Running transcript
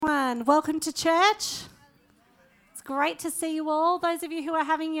everyone. Welcome to church. It's great to see you all. Those of you who are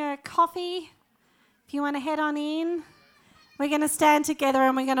having your coffee, if you want to head on in, we're going to stand together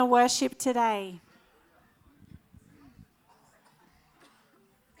and we're going to worship today.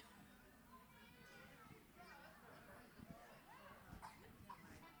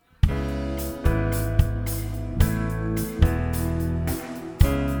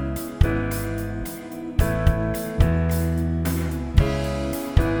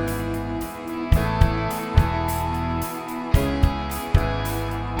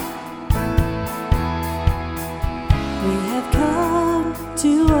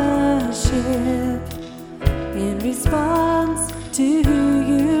 In response to who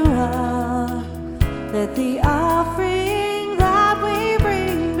you are, let the offering that we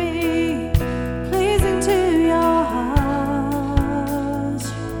bring be pleasing to your heart.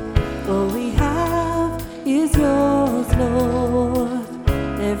 All we have is yours, Lord,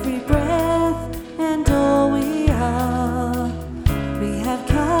 every breath and all we are. We have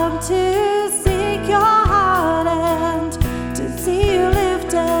come to seek your heart and to see you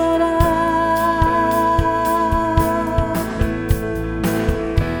lifted up.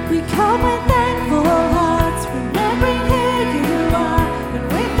 Come with thankful hearts, remembering who you are, and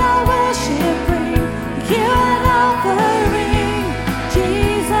with our worship bring you an offering.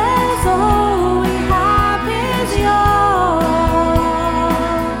 Jesus, all we have is yours.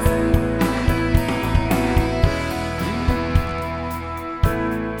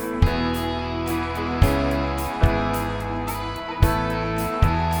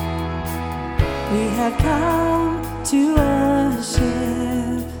 We have come to worship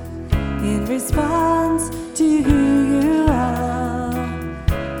in response to who you are.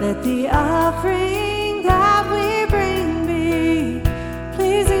 Let the offering that we bring be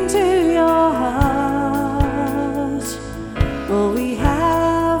pleasing to your heart. All we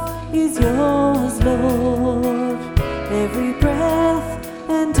have is yours, Lord, every breath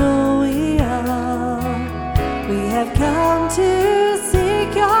and all we are. We have come to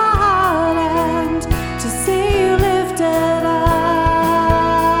seek your heart and to see you lifted up.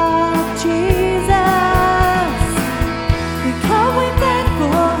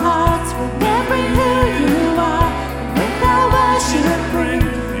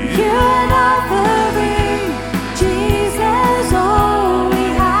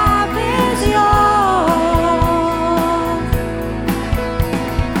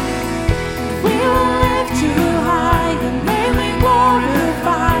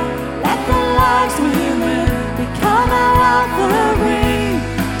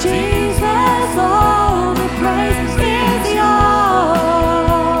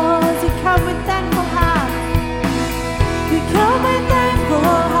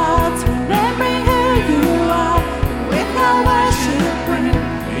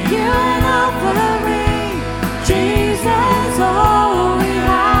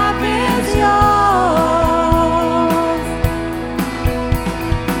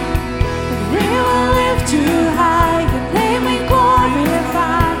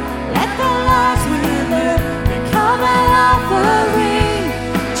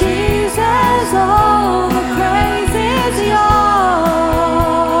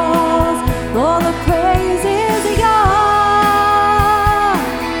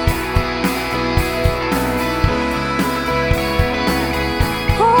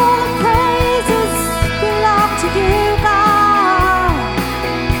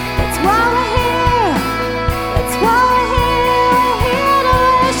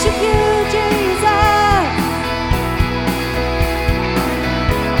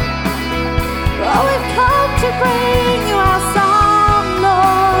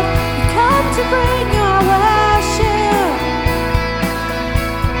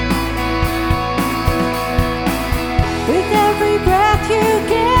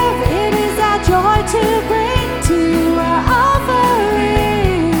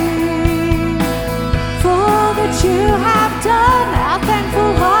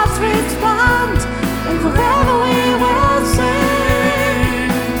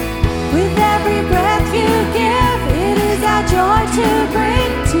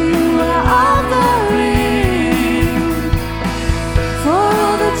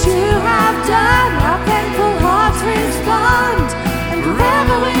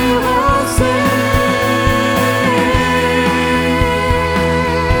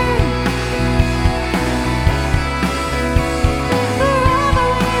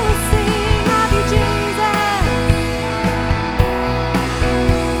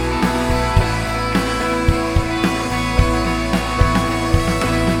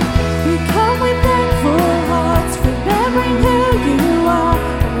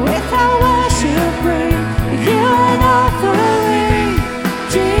 With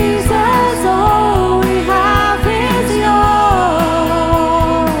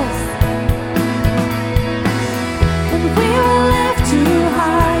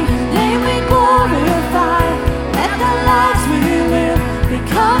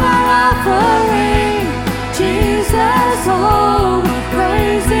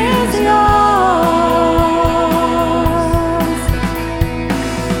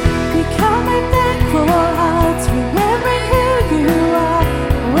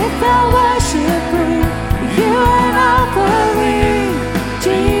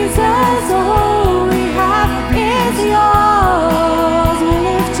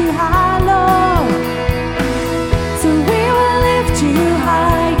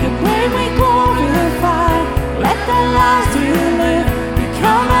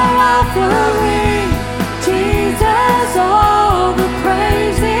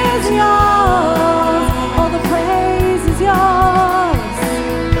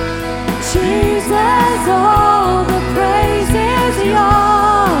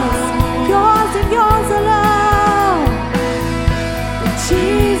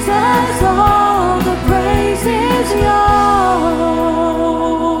Jesus, all the praise is yours.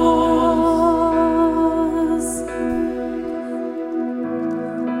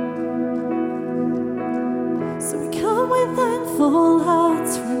 So we come with thankful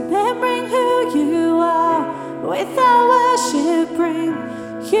hearts, remembering who you are. With our worship bring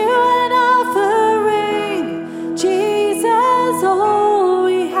you an offering. Jesus, all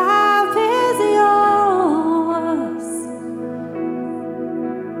we have is yours.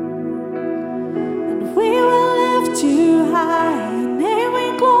 And we will lift you high, your name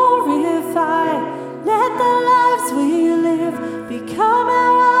we glorify. Let the lives we live become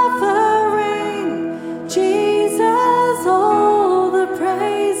our offering. Jesus, all the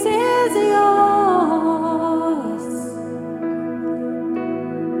praise is yours.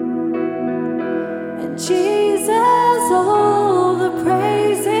 And Jesus, all the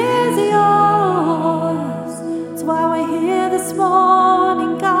praise is yours. That's why we're here this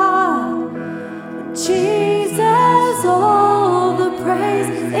morning, God. And Jesus, all the praise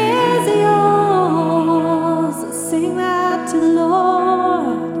is yours. Let's sing that to the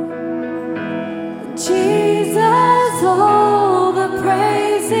Lord. And Jesus, all the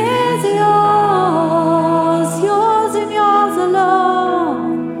praise is yours. Yours and yours alone.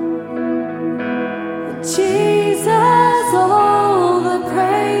 Jesus, all the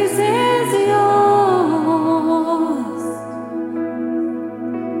praise is yours.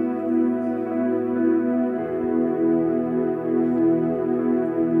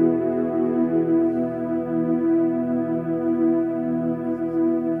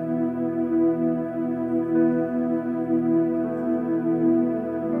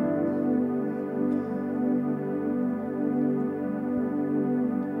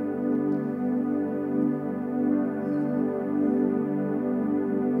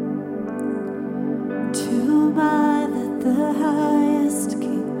 To my that the highest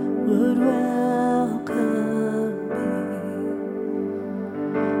King would welcome me.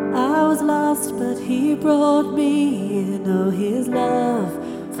 I was lost, but He brought me in. Oh, His love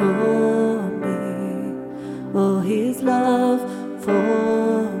for me. Oh, His love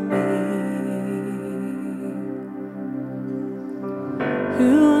for me.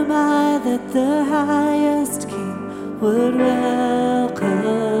 Who am I that the highest King would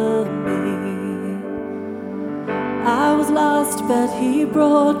welcome me? I was lost, but He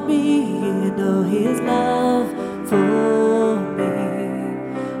brought me in. Oh, His love for me.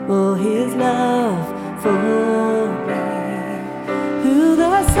 Oh, His love for me. Who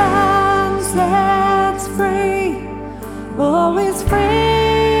the Son sets free, oh, is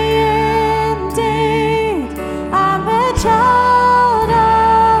free indeed. I'm a child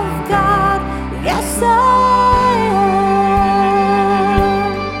of God. Yes, I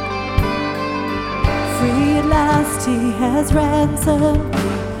am. Free at last, He has ransomed me.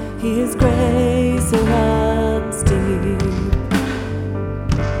 His grace runs deep.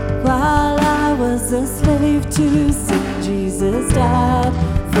 While I was a slave to sin, Jesus died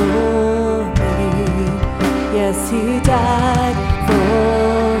for me. Yes, He died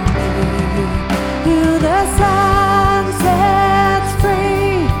for me. Who the Son sets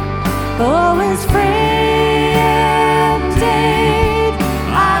free, oh, is free indeed.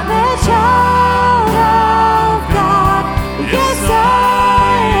 I'm a child of God. Yes, I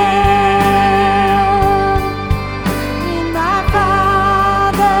am. In my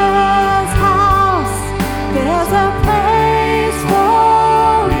Father's house, there's a place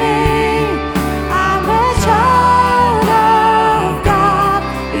for me. I'm a child of God.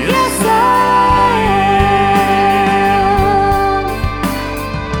 Yes, I am.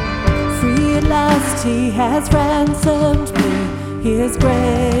 Free at last, He has ransomed me. His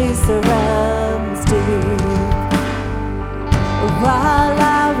grace runs deep. While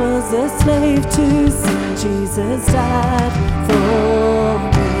I was a slave to sin, Jesus died for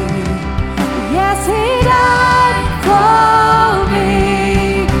me. Yes, He died for me.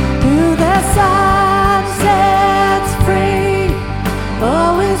 Who the Son sets free,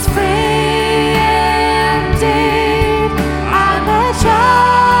 oh, is free indeed. I'm a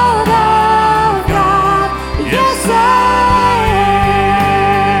child of God. Yes, I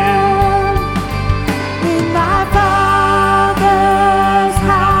am. In my Father's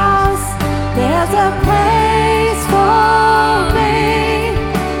house, there's a place for me.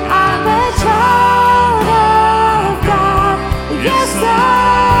 I'm a child of God. Yes, I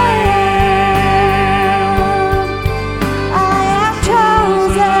am. I am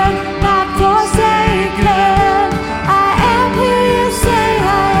chosen, not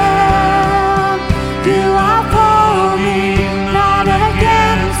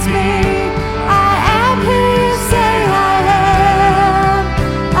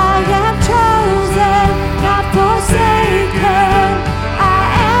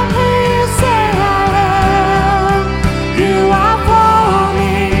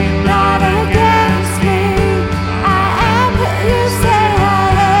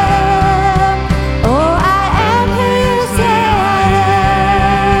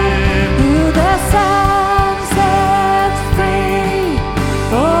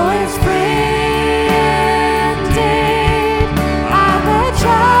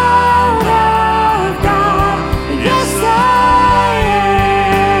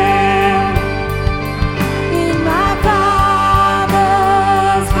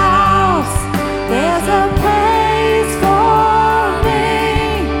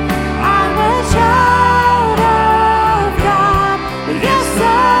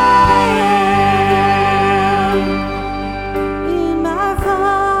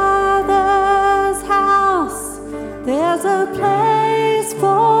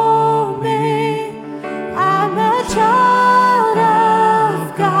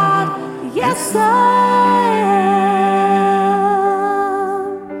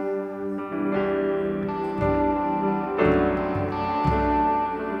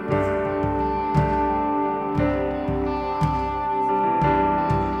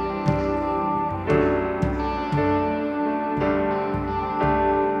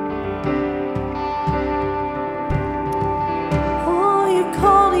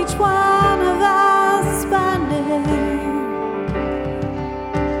each one of us by name.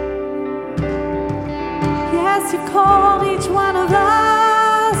 Yes, you called each one of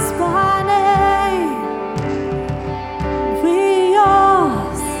us by name. We're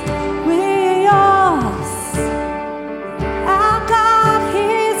yours, we're yours. Our God,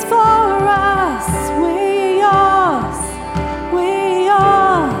 He's for us. We're yours, we're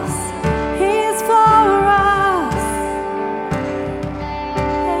yours. He's for us.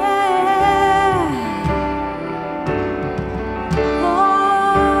 Yeah.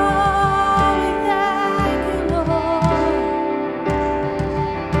 Oh, we thank you, Lord.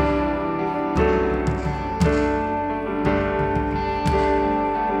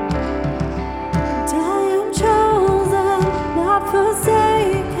 And I am chosen, not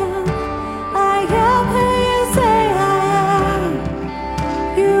forsaken. I am who you say I am.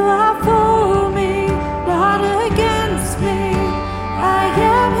 You are for me, not against me. I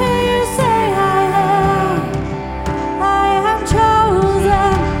am who you say I am. I am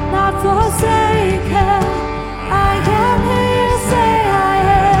chosen, not forsaken. I am who you say I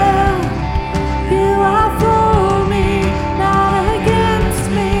am. You are for me, not against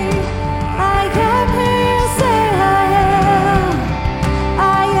me. I am who you say I am. I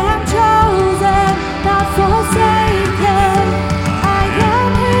am chosen, not forsaken. I am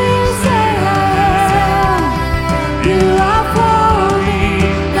who you say I am. You are for me,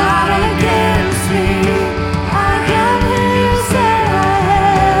 not against me. I am who you say I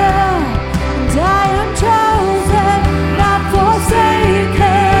am. And I am chosen, not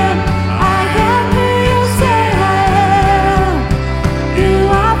forsaken. I am who you say I am. You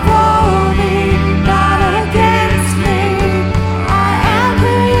are for me, not against me. I am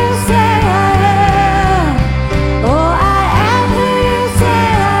who you say I am. Oh, I am who you say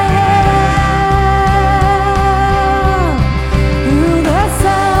I am. Who the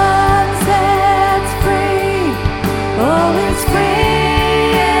Son sets free, oh, it's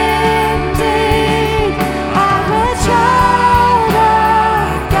free indeed. I'm a child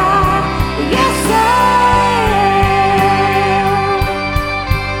of God. Yes, I am.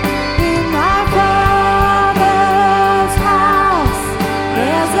 In my Father's house,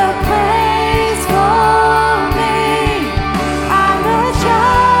 there's a place for me. I'm a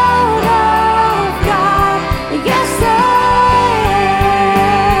child of God. Yes, I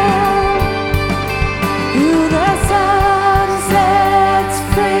am. Who the Son sets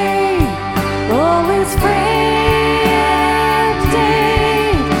free, oh, is free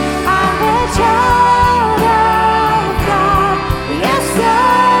indeed. I'm a child of God. Yes, I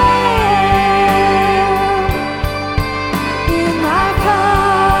am. In my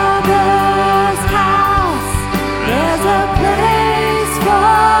Father's house, there's a place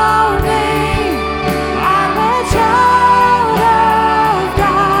for me. I'm a child of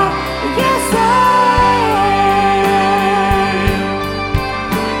God. Yes, I am.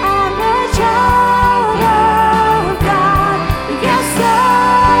 I'm a child of God. Yes, I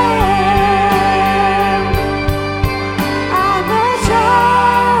am. I'm a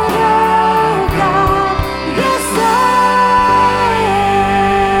child of God. Yes, I am.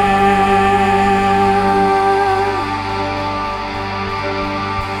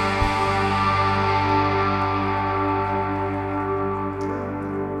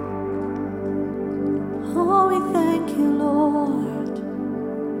 Oh, we thank you, Lord.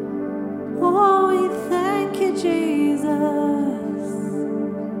 Oh, we thank you, Jesus,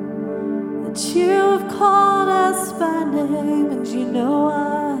 that you have called us by name and you know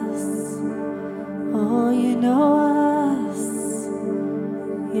us. Oh, you know us.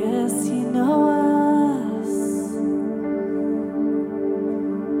 Yes, you know us.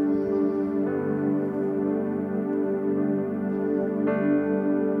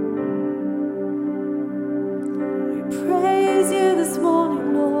 We praise you this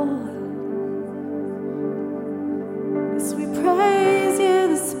morning, Lord. Yes, we praise you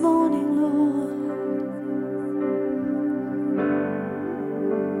this morning, Lord.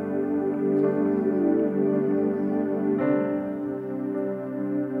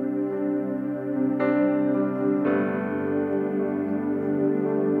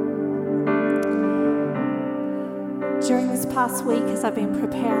 During this past week, as I've been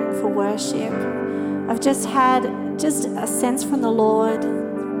preparing for worship, I've just had a sense from the Lord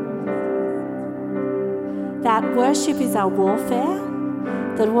that worship is our warfare,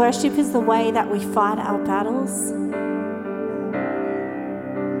 that worship is the way that we fight our battles.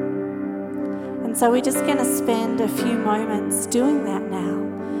 And so we're just going to spend a few moments doing that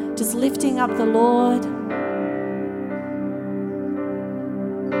now, just lifting up the Lord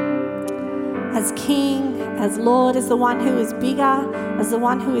as King, as Lord, as the one who is bigger, as the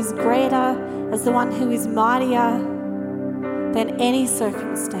one who is greater, as the one who is mightier than any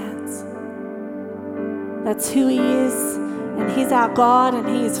circumstance. That's who He is, and He's our God, and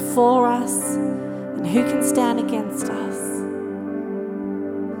He is for us, and who can stand against us?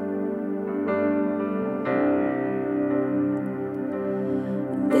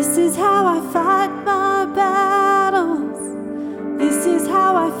 This is how I fight my battles. This is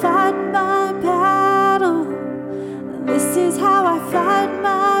how I fight my battle. This is how I fight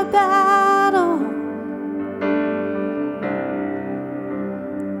my battle.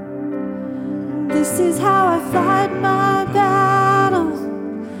 This is how I fight my battle.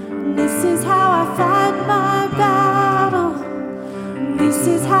 This is how I fight my battle. This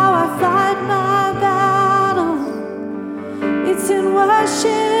is how I fight my battle. It's in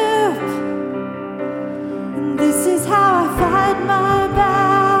worship. This is how I fight my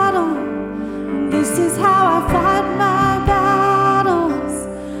battle. This is how I fight my battles.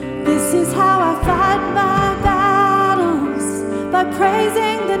 This is how I fight my battles. By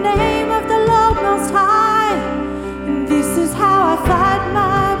praising the name of the Lord Most High. This is how I fight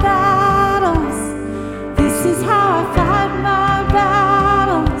my battles. This is how I fight my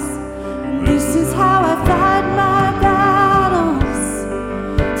battles. This is how I fight my battles.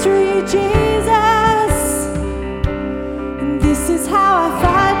 Through Jesus. This is how I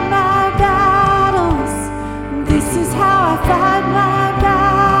fight my battles. This is how I fight my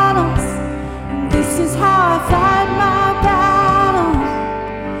battles. This is how I fight my battles.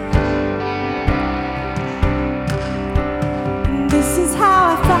 This is how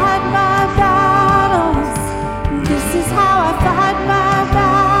I fight my battles. This is how I fight my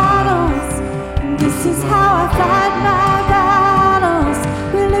battles. This is how I fight my battles.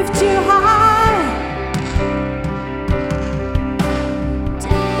 We lift you high.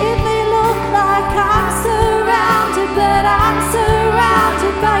 It may look like I'm surrounded, but I'm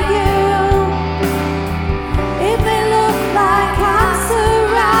surrounded by you. It may look like I'm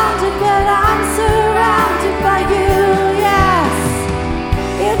surrounded, but I'm surrounded by you. Yes.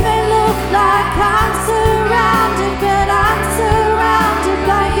 It may look like I'm surrounded, but I'm surrounded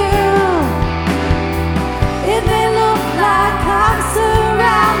by you. It may look like I'm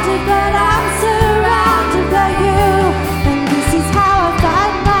surrounded, but I'm surrounded by you. And this is how I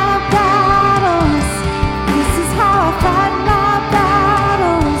fight my battles. This is how I fight my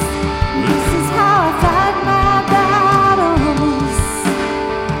battles. This is how I fight my battles.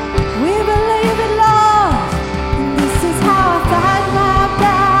 We believe it, Lord. And this is how I fight my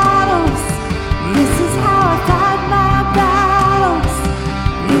battles. This is how I fight my battles.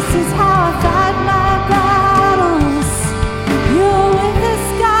 This is how I fight my battles. You're with us,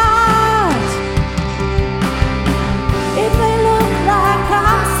 God. It may look like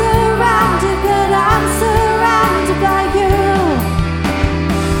I'm surrounded, but I'm surrounded by you.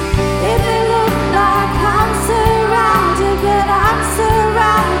 It may look like I'm surrounded, but I'm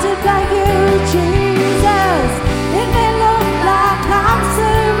surrounded by you, Jesus. It may look like I'm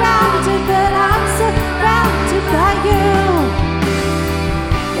surrounded, but I'm surrounded by you.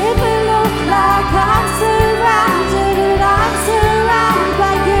 It may look like I'm surrounded, but I'm surrounded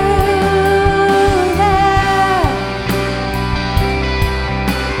by you. Yeah.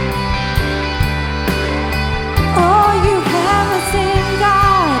 Oh, you have us in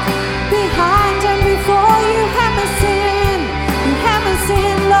God, behind and before you have us in. You have us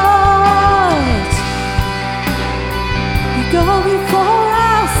in, Lord. You go before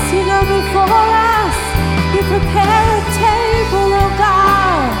us, you go before us. You prepare a table, oh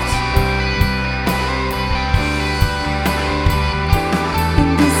God. And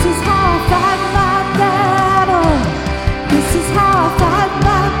this is how I fight my battle. This is how I fight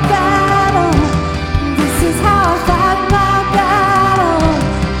my battle. This is how I fight my battle.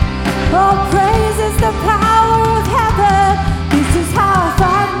 Oh, praise is the power of heaven. This is how I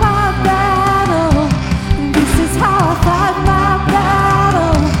fight my battle. This is how I fight my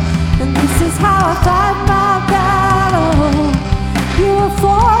battle. And this is how I fight my battle. You are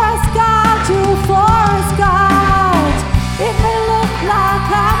for us, God. You are for us, God. It may look like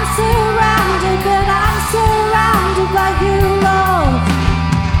I'm surrounded, but I'm surrounded by you, Lord.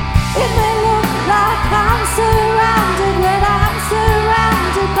 It may look like I'm surrounded, but I'm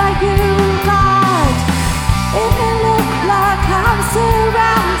surrounded by you, God. It may look like I'm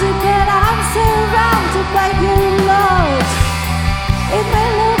surrounded, but I'm surrounded by you, Lord. It may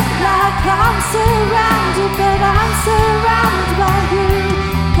look like I'm surrounded, but I'm surrounded by you,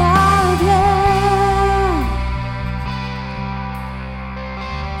 God, yeah.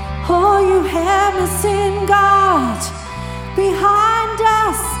 Oh, you have us in, God, behind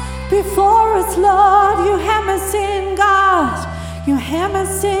us, before us, Lord. You hem us in, God. You hem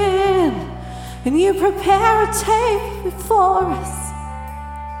us in, and you prepare a table before us.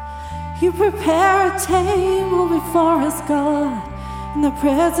 You prepare a table before us, God, in the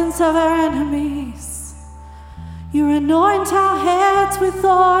presence of our enemies. You anoint our heads with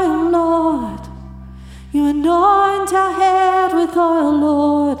oil, Lord. You anoint our head with oil,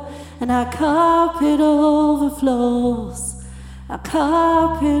 Lord, and our cup it overflows. Our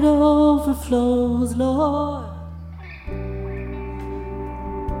cup it overflows, Lord.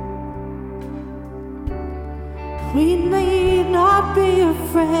 We need not be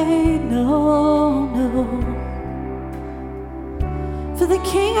afraid, no, no. For the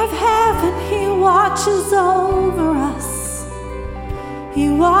King of Heaven, He watches over us. He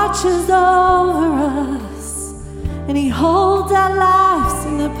watches over us. And He holds our lives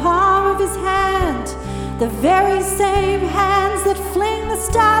in the palm of His hand. The very same hands that fling the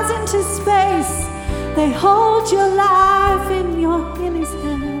stars into space. They hold your life in His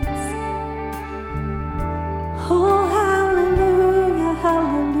hands. Oh, hallelujah,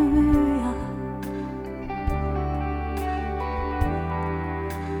 hallelujah.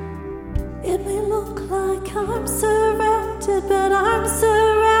 It may look like I'm surrounded, but I'm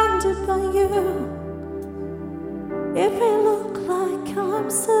surrounded by you. It may look like I'm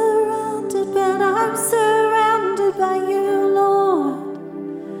surrounded, but I'm surrounded by you, Lord.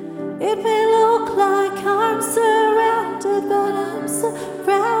 It may look like I'm surrounded, but I'm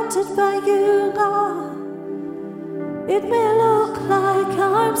surrounded by you, God. It may look like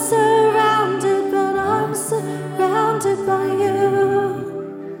I'm surrounded, but I'm surrounded by you.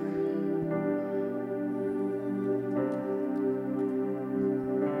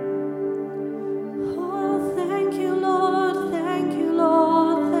 Oh, thank you, Lord, thank you,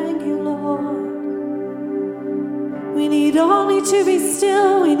 Lord, thank you, Lord. We need only to be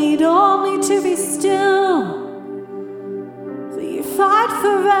still, we need only to be still. For you fight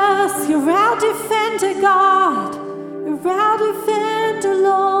for us, you're our defender, God. You're our defender,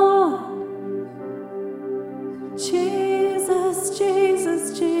 Lord. Jesus,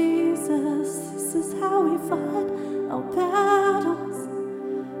 Jesus, Jesus. This is how we fight our battles.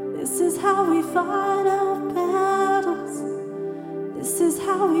 This is how we fight our battles. This is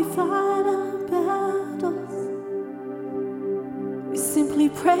how we fight our battles. We simply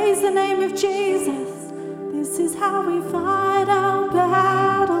praise the name of Jesus. This is how we fight our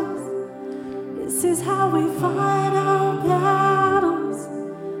battles. This is how we fight our battles.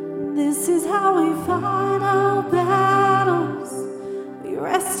 This is how we fight our battles. We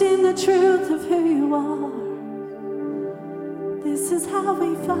rest in the truth of who you are. This is how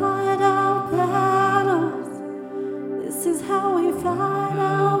we fight our battles. This is how we fight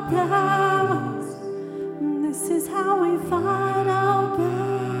our battles. This is how we fight our battles.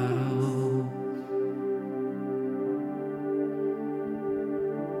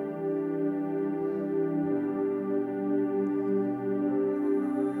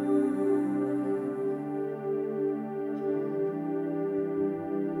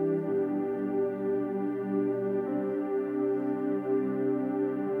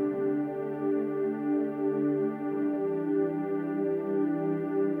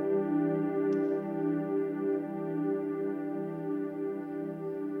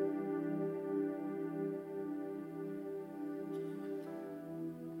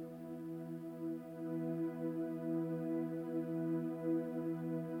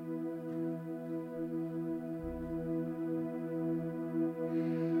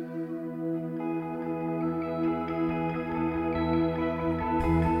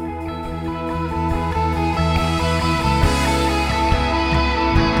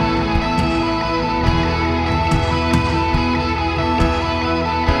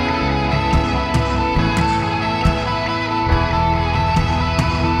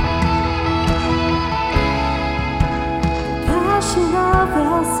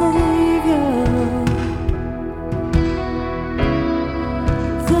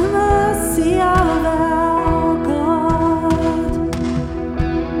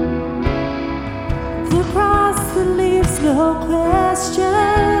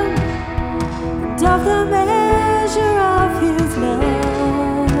 Of the measure of His love,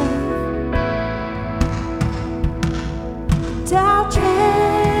 and our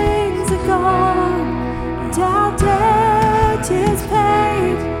chains are gone, and our debt is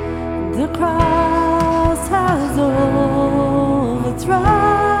paid, and the cross has overthrown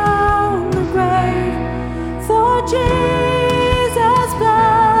the grave. For Jesus'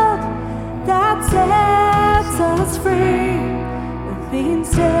 blood that sets us free, it means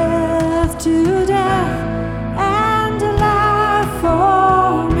death to death and a life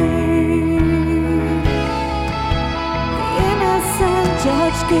for me.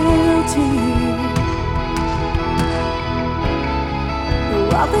 much guilty.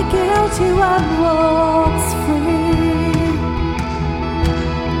 While the guilty one walks free,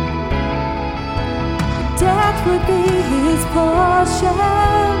 death would be his portion,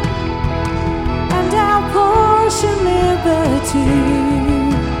 and our portion liberty.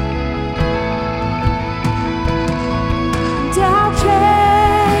 And our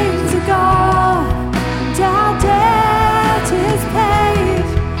chains are gone, and our debt is paid.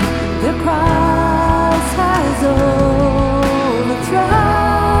 The cross has overthrown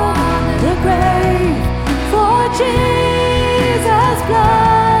the grave, for Jesus'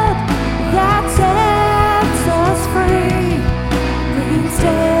 blood that sets us free brings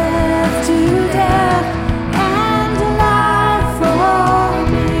death to death and life for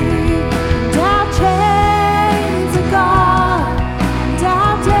me. And our chains are gone, and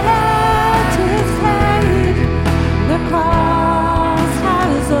our debt is paid. The cross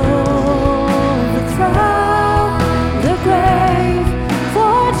has overthrown the grave,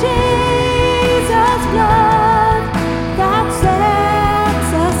 for Jesus' blood that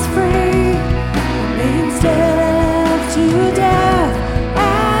sets us free means death to death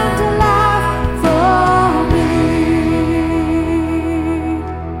and life for me.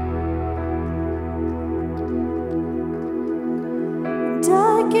 And I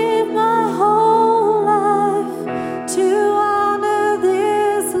give my whole life to honor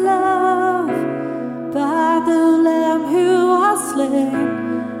this love. By the Lamb who was slain,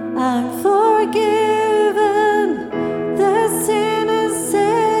 I'm forgiven. The sinner's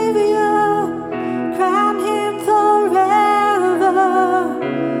Savior, crown him forever.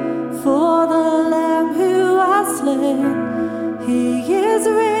 For the Lamb who was slain, he is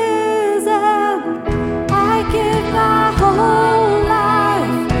risen. I give my whole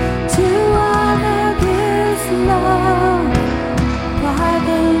life to honor this love. By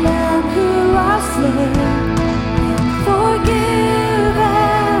the Lamb who was slain, forgiven.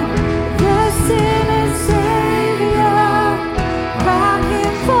 The sinner's Savior, crown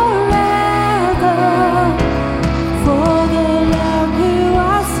him forever. For the Lamb who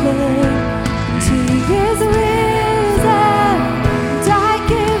was slain, and he is risen. And I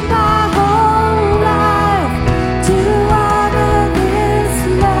give my whole life to honor this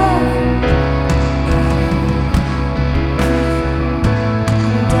love.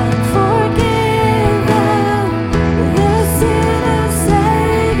 And I'm forgiven. The sinner's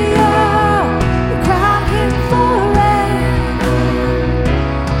Savior, crown him forever.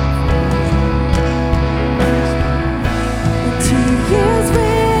 And he is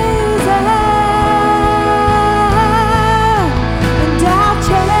risen. And our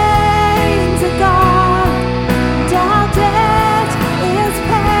chains are gone, and our debt is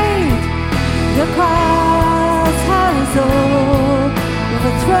paid. The cross has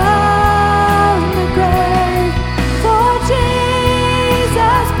overthrown the grave, for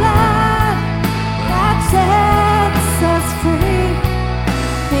Jesus' blood that sets us free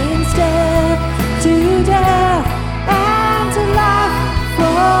means death to death and life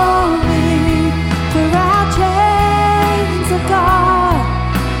for me. For our chains are gone,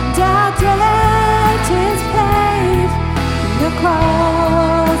 and our debt is paid. The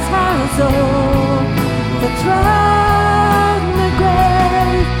cross has overthrown the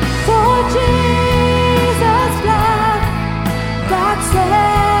grave, for Jesus' blood that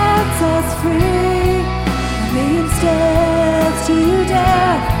sets us free means death to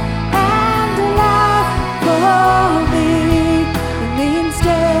death and life for me. It means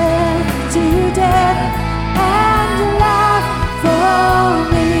death